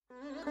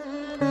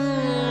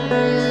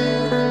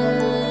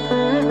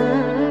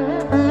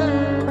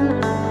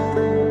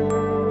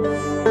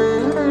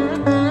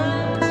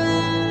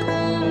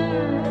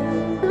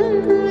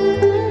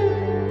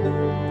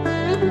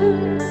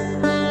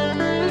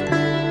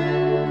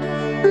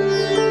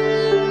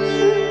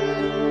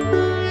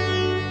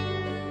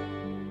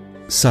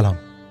سلام،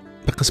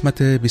 به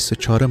قسمت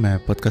 24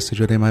 پادکست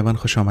جوره میوان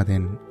خوش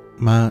آمدین.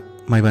 من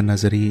میوان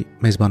نظری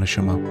میزبان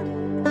شما.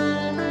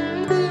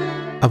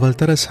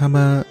 اولتر از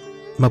همه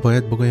من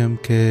باید بگویم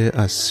که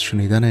از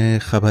شنیدن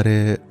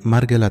خبر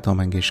مرگ لتا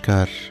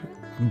منگیشکر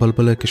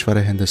بلبل کشور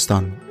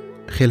هندوستان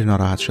خیلی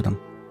ناراحت شدم.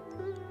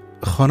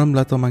 خانم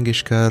لتا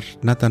منگیشکر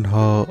نه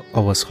تنها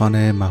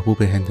آوازخوان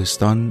محبوب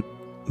هندوستان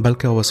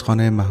بلکه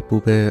آوازخوان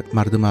محبوب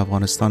مردم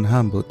افغانستان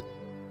هم بود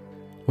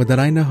و در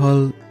این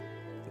حال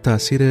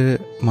تأثیر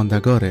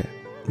ماندگار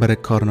برای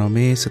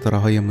کارنامه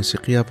ستاره‌های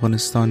موسیقی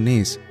افغانستان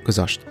نیز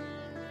گذاشت.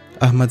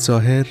 احمد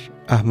ظاهر،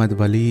 احمد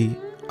ولی،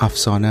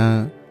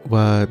 افسانه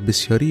و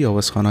بسیاری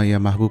آوازخوان‌های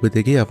محبوب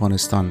دیگه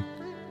افغانستان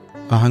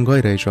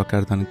آهنگای را اجرا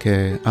کردند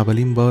که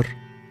اولین بار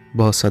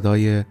با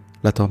صدای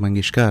لتا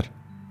منگیشکر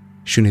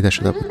شنیده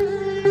شده بود.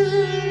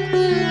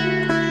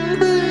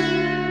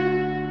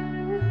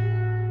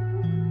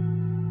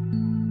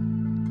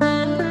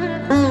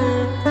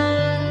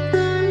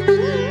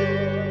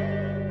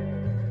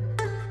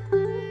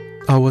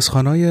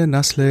 آوازخوان‌های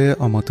نسل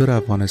آماتور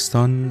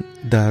افغانستان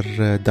در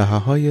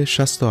دهه‌های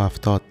 60 و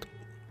 70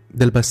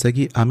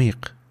 دلبستگی عمیق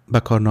به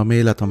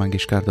کارنامه لتا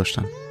منگیشکر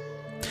داشتند.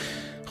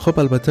 خب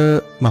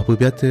البته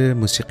محبوبیت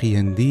موسیقی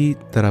هندی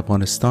در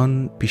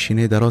افغانستان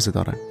پیشینه دراز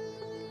داره.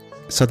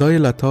 صدای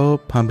لتا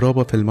همراه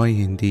با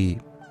فیلم‌های هندی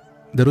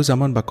در اون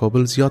زمان به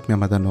کابل زیاد می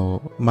آمدن و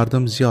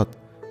مردم زیاد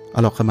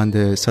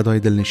علاقه‌مند صدای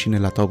دلنشین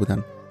لتا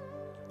بودن.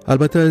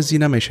 البته از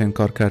این نمیشه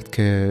انکار کرد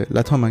که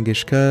لتا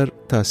منگیشکر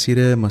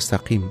تأثیر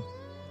مستقیم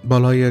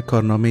بالای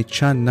کارنامه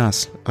چند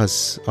نسل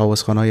از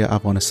آوازخوان‌های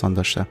افغانستان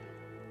داشته.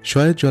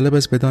 شاید جالب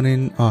است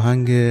بدانین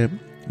آهنگ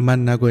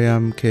من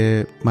نگویم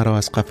که مرا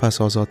از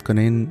قفس آزاد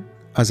کنین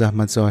از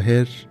احمد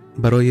ظاهر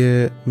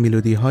برای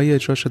ملودی های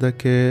اجرا شده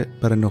که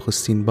برای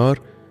نخستین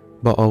بار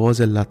با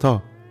آواز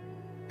لتا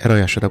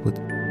ارائه شده بود.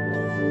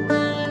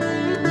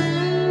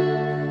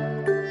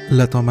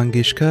 لتا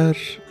منگیشکر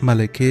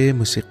ملکه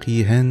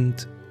موسیقی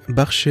هند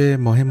بخش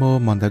مهم و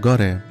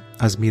ماندگار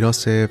از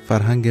میراث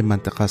فرهنگ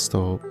منطقه است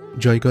و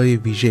جایگاه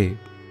ویژه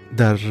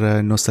در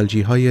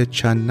نوستالژی های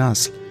چند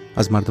نسل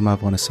از مردم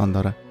افغانستان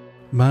داره.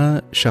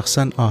 من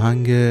شخصا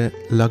آهنگ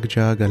لگ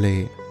جا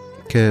گله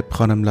که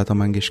خانم لتا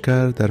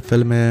منگیشکر در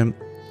فیلم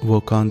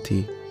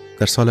ووکانتی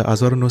در سال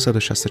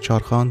 1964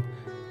 خوان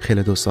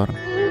خیلی دوست دارم.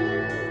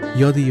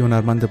 یادی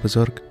هنرمند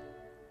بزرگ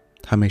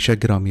همیشه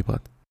گرامی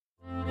باد.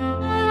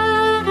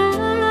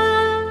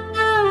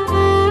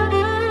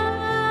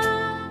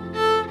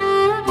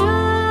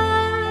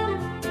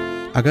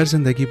 اگر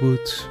زندگی بود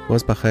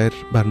باز بخیر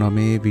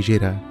برنامه ویژه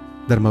را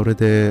در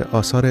مورد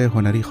آثار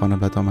هنری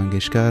خانم لتا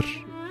منگیشکر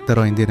در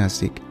آینده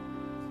نزدیک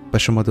به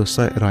شما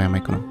دوستا ارائه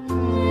میکنم.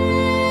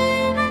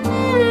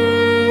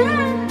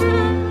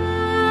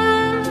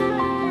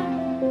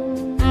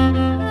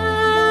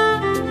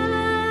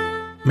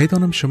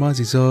 میدانم شما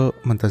عزیزا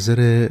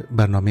منتظر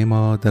برنامه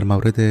ما در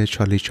مورد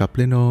چارلی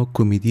چاپلین و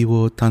کمدی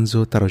و طنز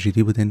و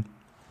تراژدی بودین،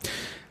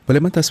 ولی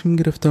من تصمیم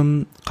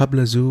گرفتم قبل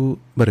از او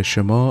برای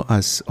شما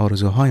از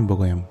آرزوهایم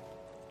بگویم.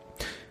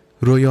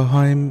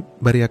 رویاهایم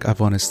برای یک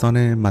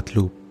افغانستان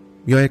مطلوب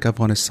یا یک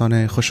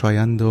افغانستان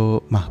خوشایند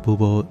و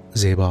محبوب و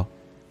زیبا.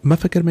 من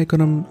فکر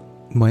میکنم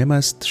مهم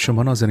است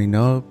شما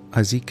نازنینا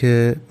از این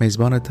که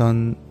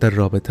میزبانتان در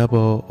رابطه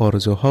با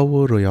آرزوها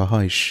و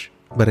رویاهایش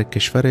برای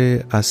کشور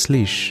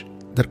اصلیش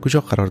در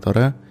کجا قرار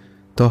داره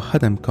تا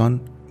حد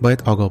امکان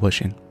باید آگاه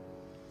باشین.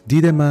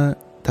 دید من،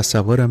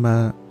 تصور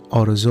من،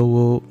 آرزو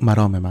و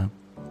مرام من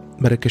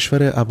برای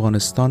کشور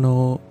افغانستان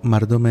و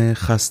مردم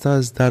خسته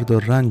از درد و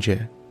رنج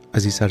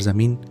از این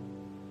سرزمین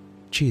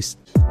چیست؟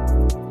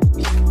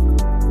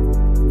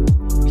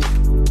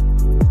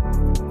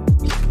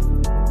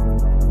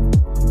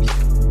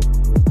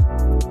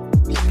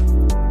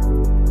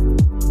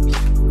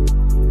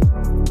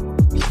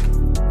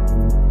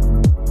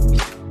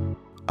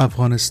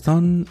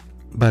 افغانستان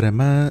برای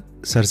من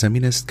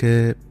سرزمین است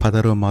که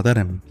پدر و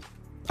مادرم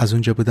از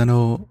اونجا بودن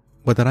و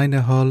در این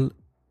حال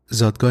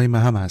زادگاه من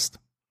هم است.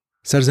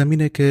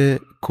 سرزمینه که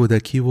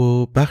کودکی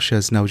و بخش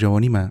از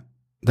نوجوانی من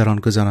در آن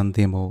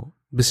گذراندیم و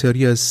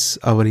بسیاری از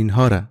اولین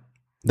ها را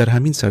در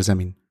همین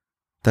سرزمین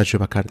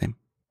تجربه کردیم.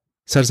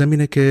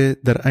 سرزمینه که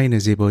در عین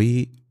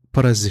زیبایی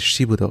پر از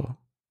زشتی بود و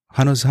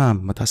هنوز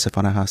هم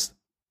متاسفانه هست.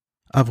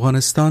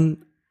 افغانستان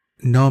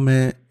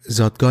نام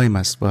زادگاهیم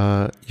است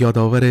و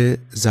یادآور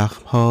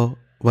زخم‌ها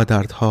و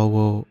دردها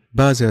و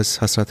بعضی از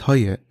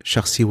حسرت‌های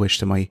شخصی و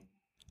اجتماعی.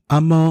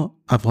 اما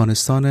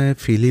افغانستان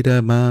فعلی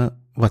را من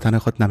وطن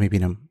خود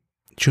نمی‌بینم،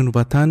 چون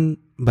وطن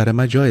برای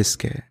من جایی است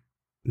که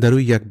در او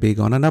یک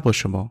بیگانه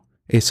نباشم و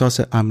احساس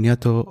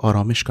امنیت و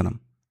آرامش کنم.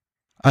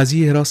 از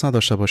این احساس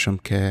نداشته باشم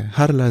که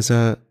هر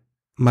لحظه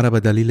مرا به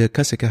دلیل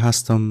کسی که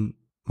هستم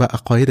و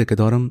عقایدی که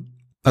دارم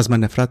از من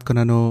نفرت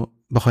کنن و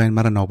بخواین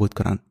مرا نابود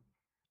کنن.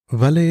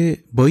 ولی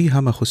با این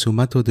همه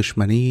خصومت و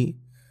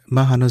دشمنی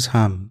من هنوز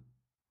هم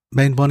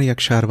به عنوان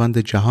یک شهروند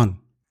جهان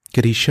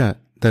که ریشه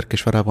در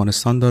کشور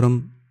افغانستان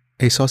دارم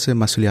احساس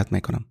مسئولیت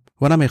میکنم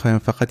و نمیخوایم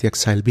فقط یک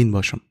سیلبین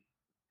باشم.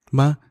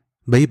 من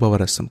به این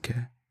باور هستم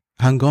که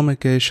هنگامی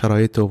که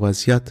شرایط و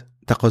وضعیت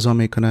تقاضا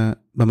میکنه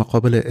به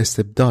مقابل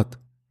استبداد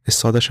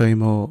استاده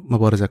شویم و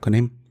مبارزه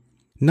کنیم،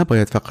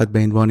 نباید فقط به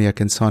عنوان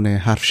یک انسان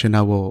حرف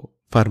شنو و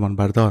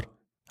فرمانبردار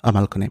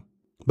عمل کنیم،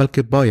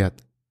 بلکه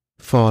باید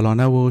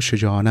فعالانه و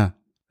شجاعانه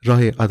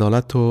راه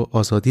عدالت و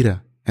آزادی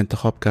را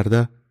انتخاب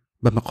کرده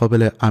به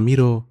مقابل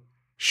امیر و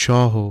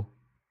شاه و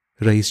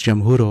رئیس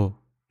جمهور و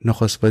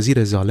نخست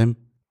وزیر ظالم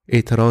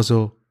اعتراض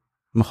و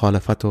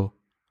مخالفت و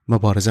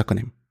مبارزه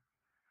کنیم.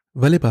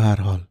 ولی به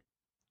هر حال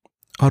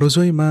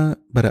آرزوی من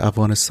برای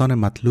افغانستان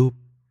مطلوب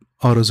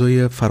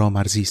آرزوی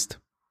فرامرزی است.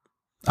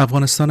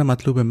 افغانستان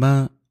مطلوب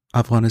من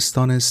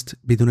افغانستان است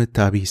بدون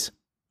تبعیض.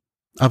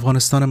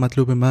 افغانستان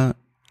مطلوب من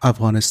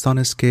افغانستان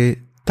است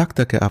که تک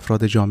تک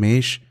افراد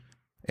جامعهش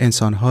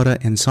انسانها را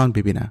انسان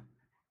ببینه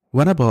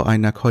و نه با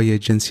عینک‌های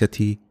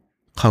جنسیتی،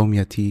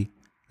 قومیتی،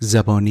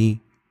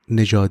 زبانی،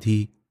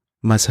 نژادی،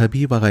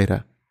 مذهبی و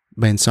غیره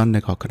به انسان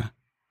نگاه کنه.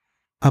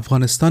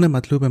 افغانستان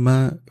مطلوب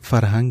من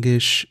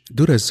فرهنگش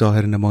دور از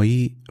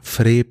ظاهرنمایی،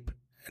 فریب،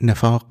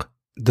 نفاق،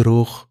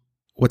 دروغ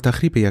و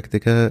تخریب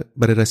یکدیگر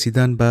برای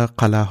رسیدن به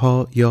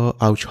قلعه‌ها یا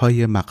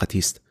اوجهای موقتی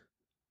است.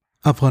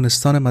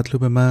 افغانستان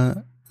مطلوب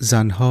من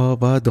زنها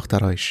و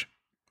دخترایش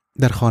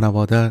در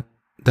خانواده،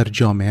 در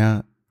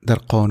جامعه، در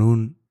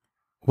قانون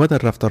و در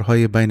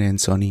رفتارهای بین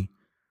انسانی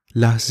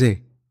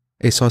لحظه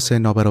احساس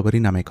نابرابری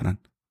نمی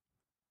کنند.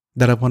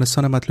 در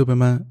افغانستان مطلوب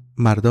من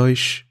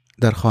مردایش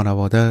در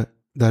خانواده،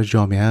 در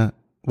جامعه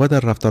و در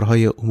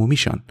رفتارهای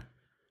عمومیشان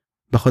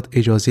به خود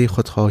اجازه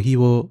خودخواهی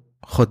و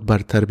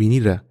خودبرتربینی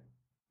را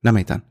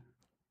نمیتن.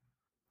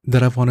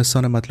 در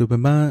افغانستان مطلوب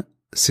من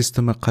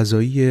سیستم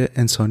قضایی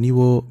انسانی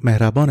و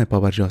مهربان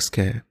پابرجاست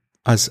که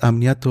از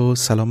امنیت و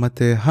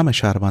سلامت همه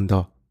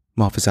شهروندا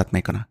محافظت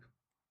میکنه.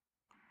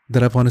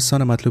 در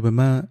افغانستان مطلوب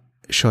من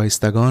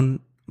شایستگان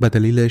به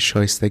دلیل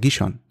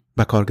شایستگیشان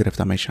به کار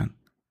گرفته میشن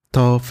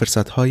تا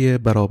فرصتهای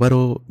برابر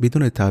و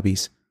بدون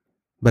تبعیض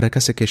برای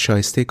کسی که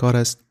شایسته کار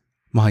است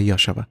مهیا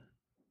شود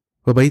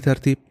و به این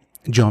ترتیب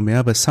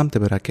جامعه به سمت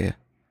بره که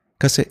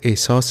کسی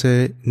احساس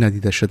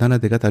ندیده شدن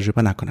دیگه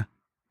تجربه نکنه.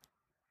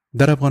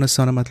 در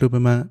افغانستان مطلوب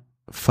من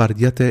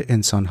فردیت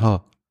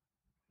انسانها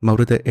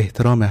مورد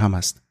احترام هم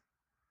است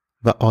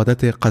و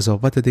عادت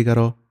قضاوت دیگر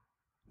را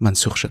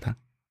منسوخ شده.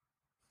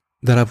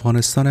 در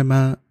افغانستان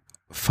من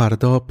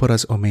فردا پر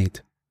از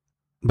امید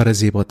برای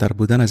زیباتر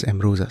بودن از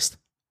امروز است.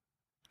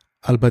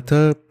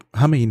 البته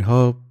همه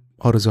اینها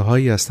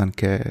آرزوهایی هستند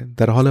که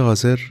در حال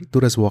حاضر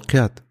دور از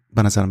واقعیت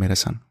به نظر می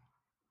رسند.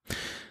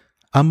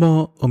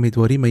 اما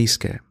امیدواری ما ایست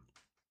که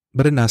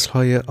برای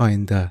نسل‌های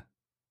آینده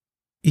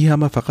این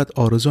همه فقط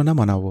آرزو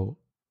نمانه و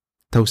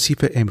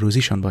توصیف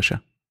امروزیشان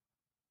باشه.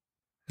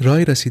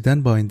 راه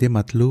رسیدن به آینده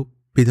مطلوب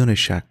بدون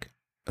شک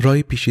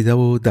راه پیچیده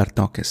و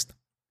دردناک است.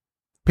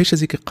 پیش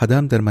از اینکه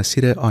قدم در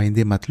مسیر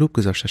آینده مطلوب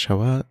گذاشته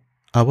شود،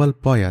 اول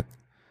باید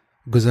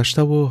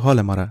گذشته و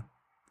حال ما را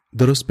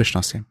درست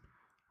بشناسیم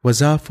و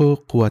ضعف و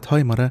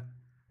قوت‌های ما را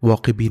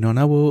واقع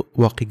بینانه و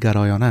واقع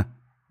گرایانه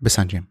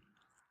بسنجیم.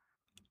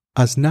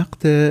 از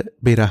نقد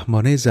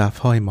بیرحمانه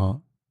ضعف‌های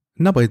ما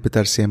نباید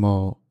بترسیم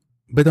و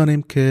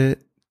بدانیم که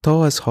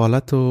تا از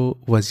حالت و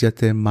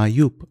وضعیت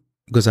معیوب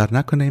گذر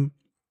نکنیم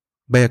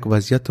به یک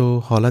وضعیت و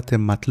حالت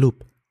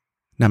مطلوب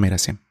نمی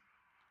رسیم.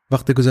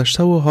 وقتی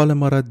گذشته و حال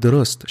ما را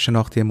درست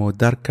شناختیم و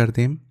درک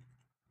کردیم،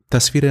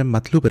 تصویر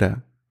مطلوب را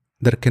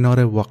در کنار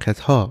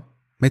واقعیت‌ها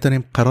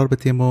میتونیم قرار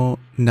بدیم و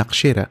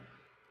نقشه را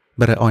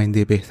برای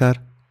آینده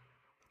بهتر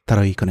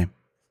طراحی کنیم.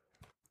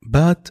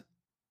 بعد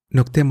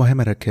نکته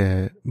مهمه را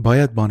که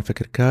باید با آن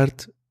فکر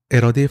کرد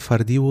اراده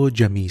فردی و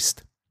جمعی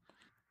است.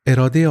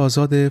 اراده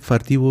آزاد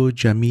فردی و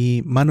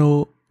جمعی من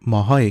و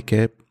ماهایی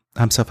که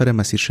همسفر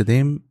مسیر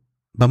شدیم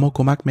به ما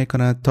کمک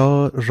میکنه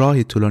تا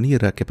راه طولانی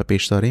را که به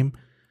پیش داریم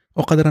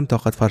اقدرم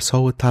طاقت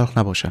فرسا و تلخ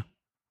نباشه.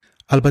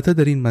 البته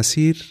در این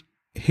مسیر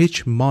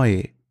هیچ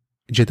مایه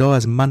جدا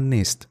از من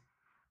نیست،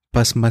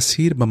 پس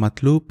مسیر به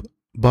مطلوب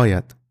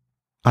باید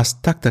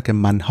از تک تک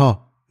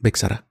منها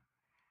بگذره.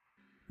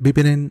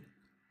 ببینین،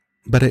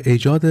 برای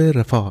ایجاد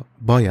رفاه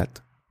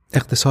باید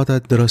اقتصاد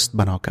درست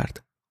بنا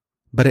کرد.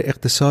 برای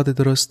اقتصاد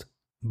درست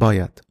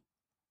باید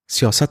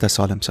سیاست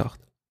سالم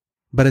ساخت.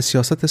 برای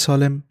سیاست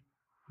سالم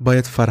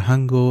باید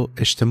فرهنگ و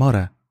اجتماع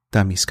را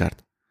تمیز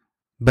کرد.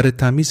 برای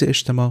تمیز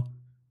اجتماع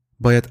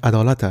باید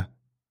عدالت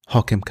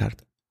حاکم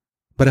کرد.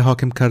 برای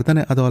حاکم کردن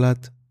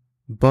عدالت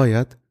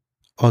باید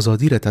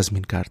آزادی را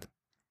تضمین کرد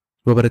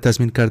و برای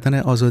تضمین کردن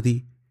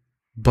آزادی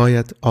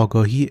باید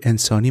آگاهی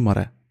انسانی ما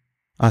را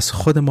از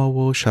خود ما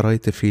و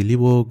شرایط فعلی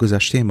و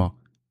گذشته ما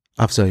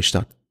افزایش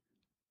داد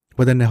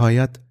و در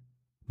نهایت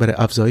برای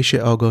افزایش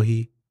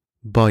آگاهی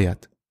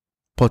باید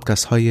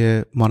پادکست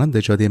های مانند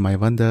جاده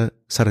میوند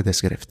سر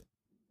دست گرفت.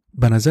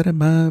 به نظر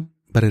من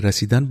برای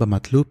رسیدن به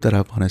مطلوب در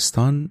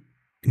افغانستان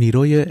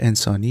نیروی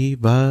انسانی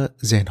و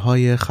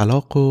ذهن‌های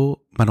خلاق و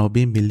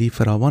منابع ملی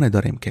فراوان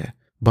داریم که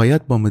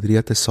باید با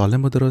مدیریت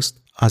سالم و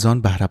درست از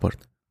آن بهره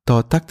برد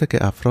تا تک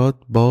تک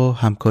افراد با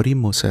همکاری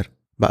موثر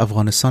به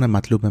افغانستان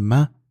مطلوب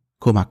ما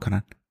کمک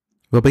کنند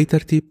و به این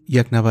ترتیب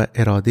یک نوع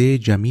اراده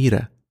جمعی را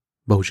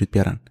به وجود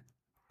بیارن.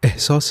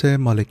 احساس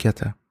مالکیت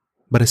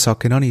برای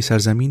ساکنان این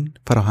سرزمین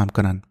فراهم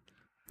کنند.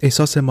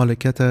 احساس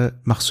مالکیت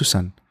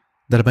مخصوصاً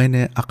در بین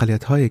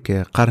اقلیت‌هایی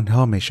که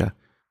قرنها میشه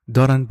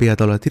دارن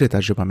بی‌عدالتی را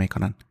تجربه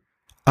میکنن.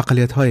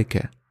 اقلیت‌هایی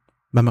که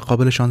به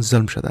مقابلشان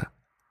ظلم شده.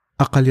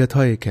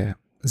 اقلیت‌هایی که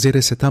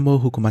زیر ستم و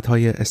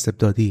حکومت‌های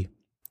استبدادی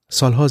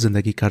سالها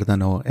زندگی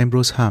کردن و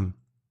امروز هم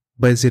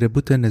با زیر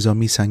بوت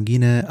نظامی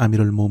سنگین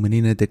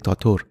امیرالمومنین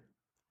دیکتاتور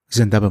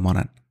زنده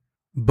بمانند.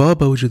 با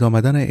به وجود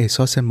آمدن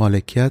احساس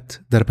مالکیت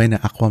در بین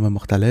اقوام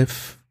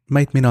مختلف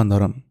من اطمینان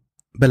دارم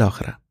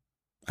بالاخره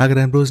اگر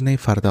امروز نه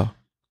فردا،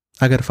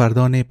 اگر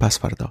فردا نه پس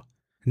فردا،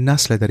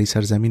 نسل در این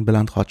سرزمین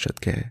بلند خواهد شد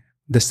که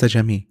دست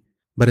جمعی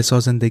برای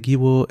سازندگی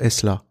و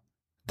اصلاح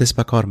دست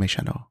به کار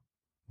میشن و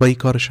با این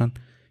کارشان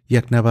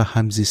یک نوع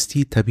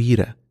همزیستی طبیعی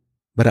را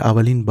برای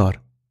اولین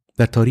بار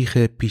در تاریخ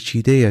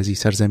پیچیده از این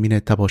سرزمین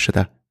تباه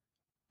شده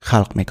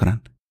خلق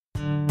میکنن.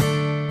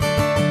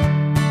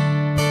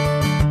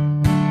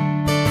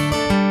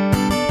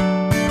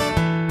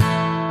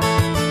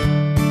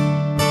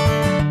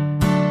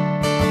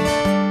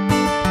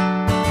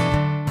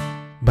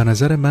 به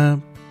نظر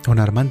من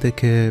هنرمنده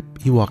که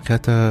این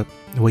واقعیت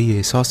و این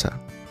احساسه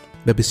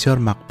به بسیار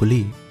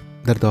مقبولی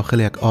در داخل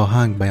یک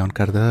آهنگ بیان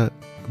کرده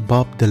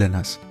باب دلن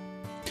است.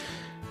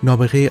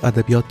 نابغه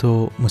ادبیات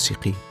و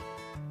موسیقی،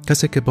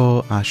 کسی که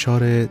با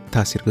اعشار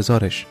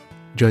تاثیرگذارش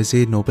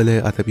جایزه نوبل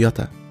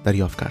ادبیات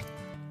دریافت کرد.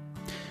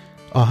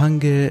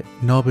 آهنگ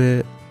ناب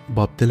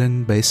باب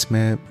دلن به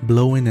اسم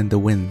Blowing in the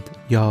Wind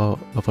یا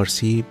به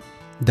فارسی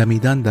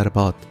دمیدن در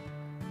باد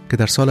که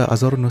در سال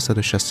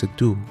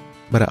 1962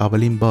 برای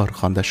اولین بار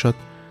خوانده شد،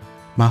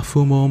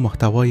 مفهوم و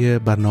محتوای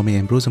برنامه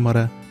امروز ما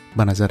را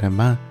به نظر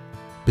من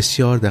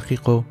بسیار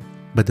دقیق و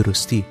به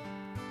درستی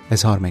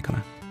اظهار میکنه.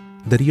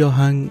 در این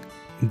آهنگ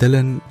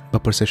دلن به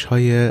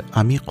پرسش‌های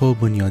عمیق و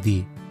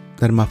بنیادی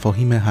در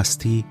مفاهیم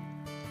هستی،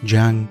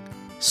 جنگ،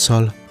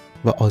 صلح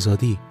و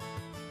آزادی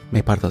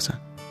میپردازه.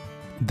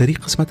 در این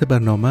قسمت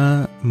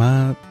برنامه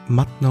من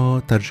متن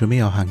و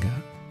ترجمه آهنگ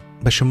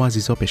به شما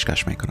عزیزا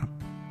پیشکش میکنم.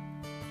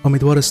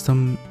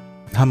 امیدوارستم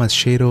هم از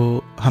شعر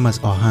و هم از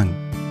آهنگ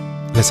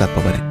لذت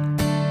ببرید.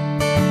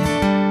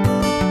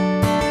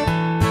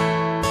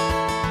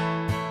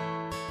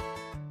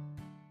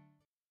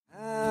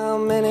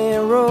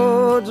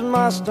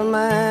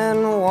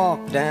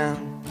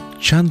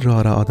 چند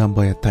راه را آدم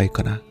باید طی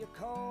کنه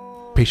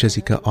پیش از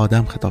اینکه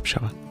آدم خطاب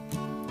شود؟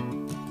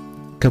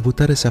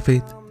 کبوتر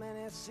سفید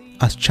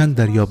از چند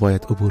دریا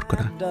باید عبور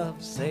کنه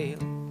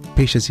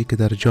پیش از اینکه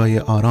در جای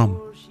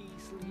آرام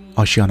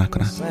آشیانه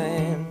کنه؟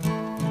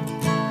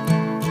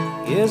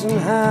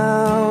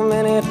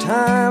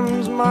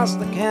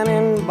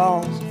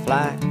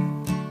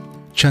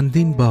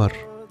 چندین بار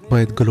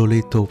باید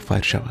گلوله توپ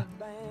فایر شود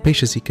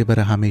پیش از اینکه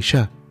برای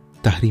همیشه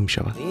تحریم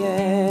شود؟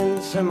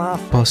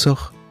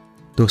 پاسخ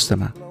دوست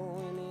من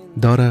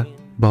داره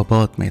با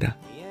باد میره.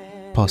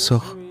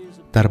 پاسخ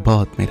در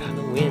باد میره.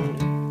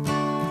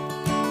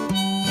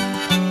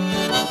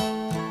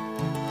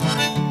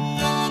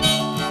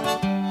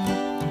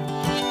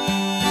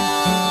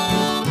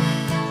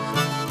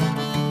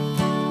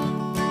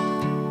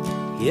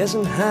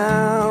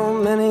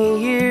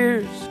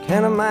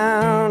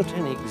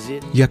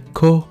 یک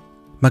کوه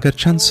مگر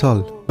چند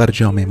سال بر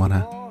جا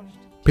میمانه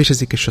پیش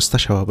از اینکه شسته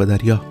شود به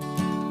دریا؟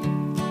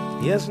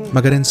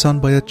 مگر انسان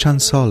باید چند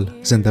سال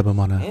زنده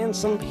بمانه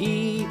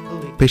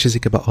پیش از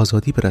اینکه به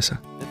آزادی برسه؟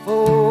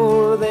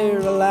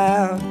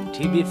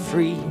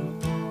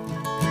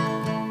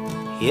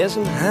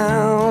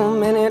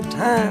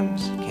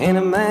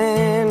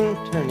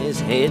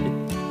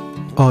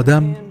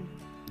 آدم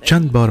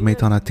چند بار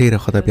میتونه تیر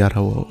خود بیاره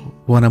و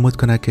وانمود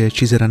کنه که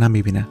چیزی را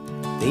نمیبینه؟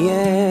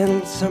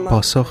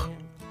 پاسخ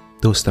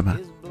دوست من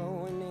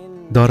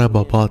داره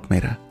با باد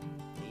میره.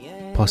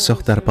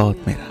 پاسخ در باد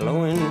میره.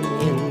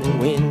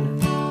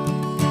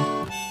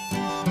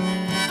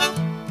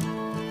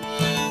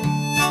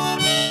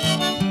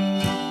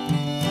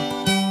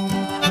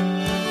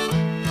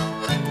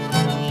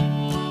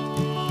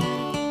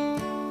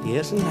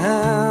 Yes, and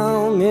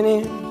how many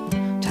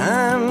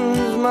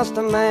times must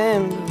a man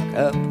look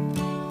up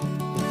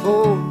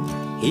before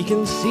he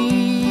can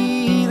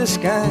see the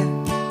sky?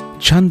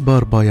 چند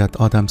بار باید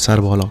آدم سر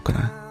بالا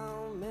کنه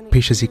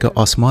پیش از اینکه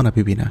آسمان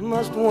ببینه؟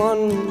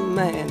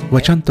 و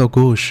چند تا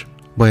گوش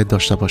باید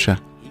داشته باشه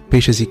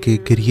پیش از اینکه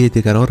گریه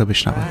دیگران را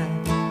بشنوه؟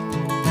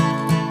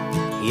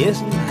 Yes,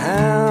 and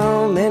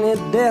how many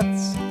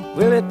deaths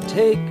will it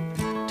take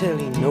till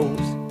he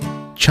knows?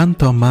 چند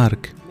تا مرگ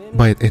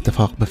باید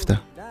اتفاق بفته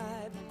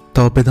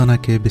تا بدانه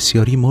که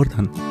بسیاری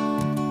مردن؟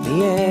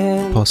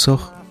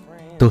 پاسخ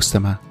دوست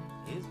من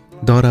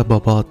داره با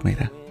باد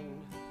میره.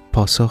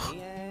 پاسخ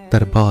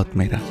در باد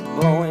میره.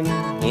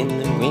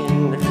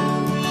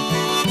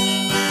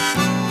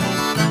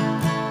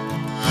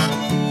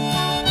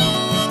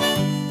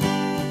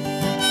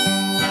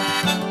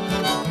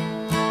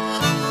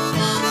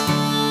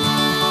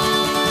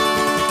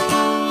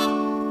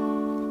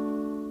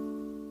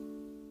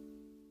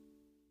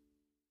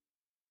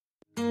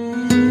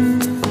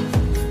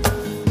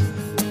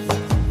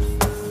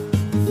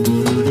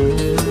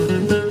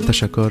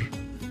 تشکر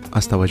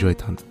از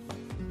توجهتان.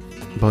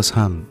 باز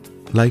هم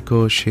لایک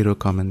و شیر و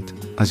کامنت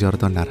از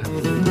یادتان نره.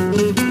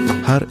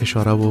 هر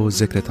اشاره و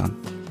ذکرتان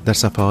در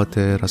صفحات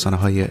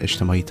رسانه‌های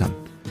اجتماعیتان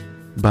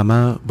به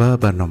ما و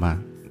برنامه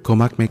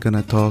کمک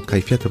میکنه تا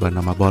کیفیت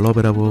برنامه بالا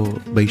بره و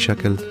به این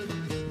شکل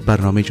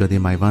برنامه جادی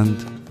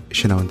میوند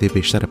شنونده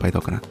بیشتر پیدا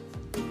کنه.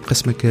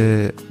 قسمی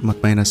که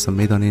مطمئن هستم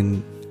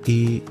میدانین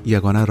این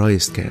یگانه راهی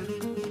است که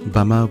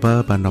به ما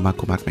و برنامه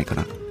کمک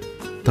میکنه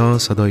تا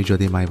صدای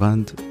جادی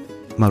میوند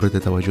مورد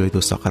توجه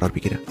دوستا قرار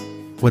بگیره.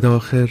 و در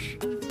آخر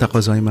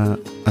تقاضای ما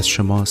از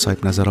شما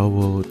صاحب نظرها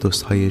و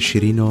دوستهای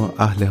شیرین و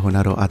اهل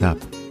هنر و ادب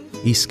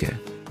ایست که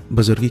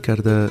بزرگی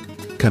کرده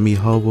کمی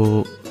ها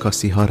و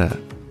کاستی ها را،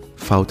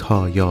 فوت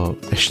ها یا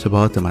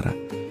اشتباهات مرا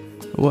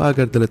و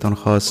اگر دلتان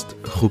خواست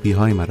خوبی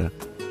های مرا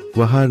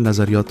و هر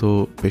نظریات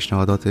و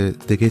پیشنهادات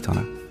دیگه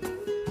تانه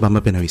با ما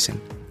بنویسین.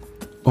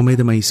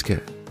 امید ما ایست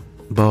که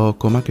با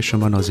کمک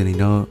شما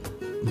نازنینا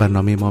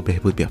برنامه ما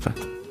بهبود بیافت.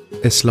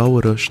 اصلاح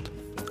و رشد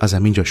از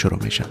همین جا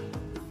شروع میشه.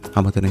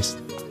 همتون نیست؟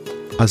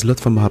 از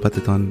لطف و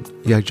محبتتان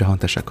یک جهان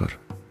تشکر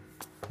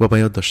و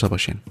باید داشته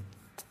باشین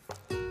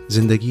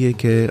زندگی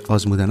که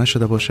آزموده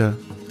نشده باشه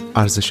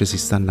ارزش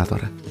زیستن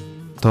نداره.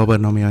 تا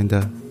برنامه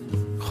آینده،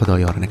 خدا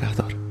یار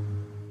نگهدار.